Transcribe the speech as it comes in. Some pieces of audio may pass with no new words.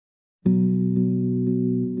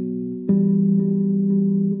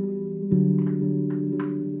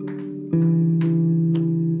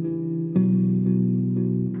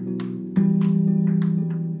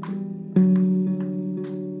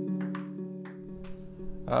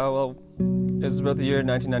Well, it was about the year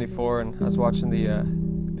 1994, and I was watching the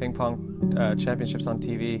ping pong championships on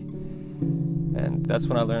TV, and that's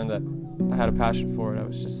when I learned that I had a passion for it.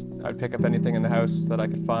 I'd pick up anything in the house that I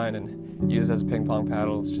could find and use it as a ping pong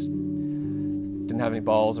paddle. It's just didn't have any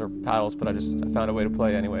balls or paddles, but I found a way to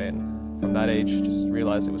play anyway, and from that age, just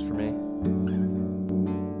realized it was for me.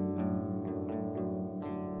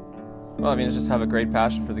 Well, I mean, I just have a great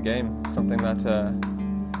passion for the game. It's something that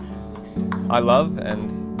I love,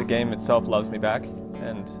 and the game itself loves me back,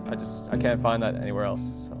 and I can't find that anywhere else.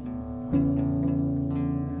 So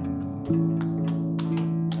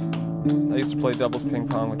I used to play doubles ping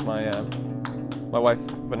pong with my wife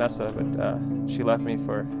Vanessa, but she left me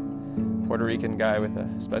for a Puerto Rican guy with a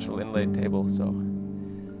special inlaid table, so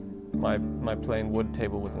my plain wood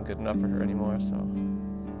table wasn't good enough for her anymore. So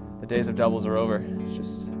the days of doubles are over. It's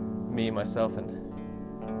just me, myself,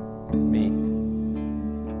 and me.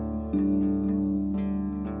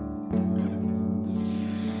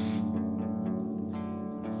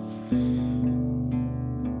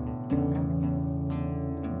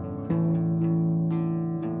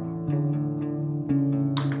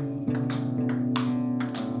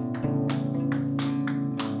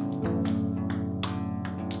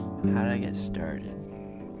 How did I get started?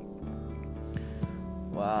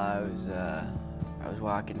 Well, I was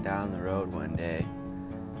walking down the road one day,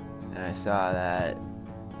 and I saw that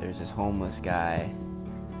there's this homeless guy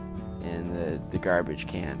in the garbage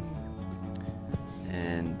can,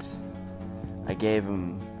 and I gave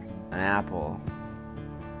him an apple,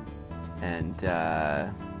 and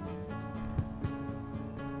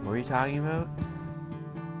what were you talking about?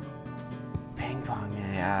 Ping pong,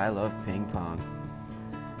 yeah, I love ping pong.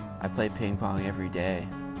 I play ping pong every day.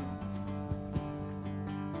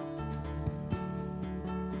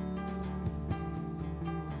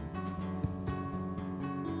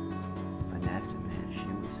 Vanessa, man, she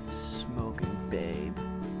was a smoking babe.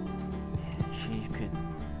 Man, she could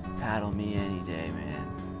paddle me any day, man.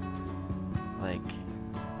 Like,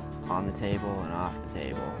 on the table and off the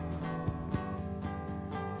table.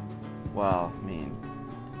 Well, I mean,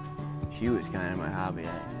 she was kind of my hobby.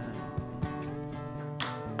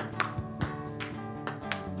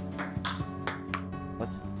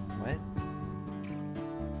 What?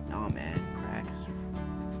 Oh man, cracks.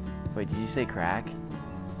 Wait, did you say crack?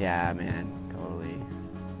 Yeah, man, totally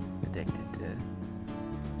addicted to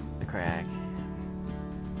the crack.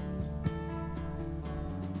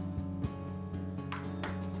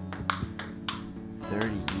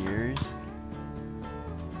 $30 years?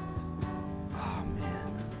 Oh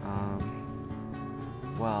man.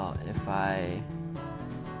 Well, if I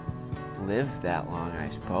lived that long, I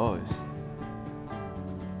suppose.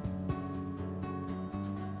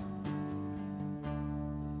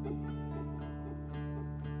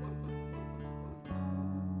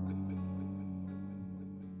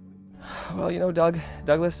 Well, you know,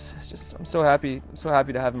 Douglas, I'm so happy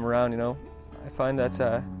to have him around, you know. I find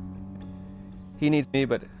that he needs me,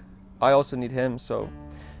 but I also need him, so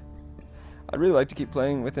I'd really like to keep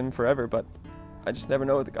playing with him forever, but I just never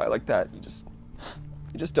know with a guy like that. You just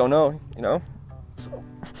don't know, you know? So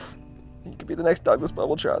he could be the next Douglas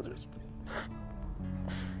Bubble Trousers.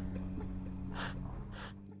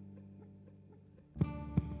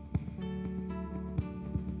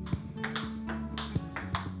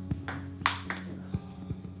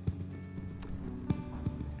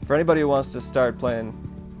 For anybody who wants to start playing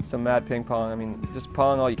some mad ping pong, I mean, just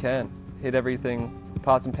pong all you can. Hit everything,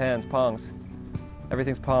 pots and pans, pongs.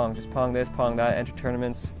 Everything's pong. Just pong this, pong that, enter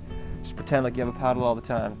tournaments. Just pretend like you have a paddle all the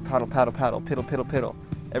time. Paddle, paddle, paddle, piddle, piddle, piddle.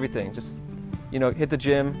 Everything. Just, you know, hit the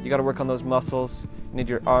gym. You gotta work on those muscles. You need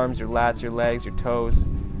your arms, your lats, your legs, your toes.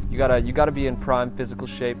 You gotta be in prime physical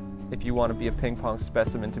shape if you want to be a ping pong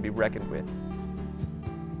specimen to be reckoned with.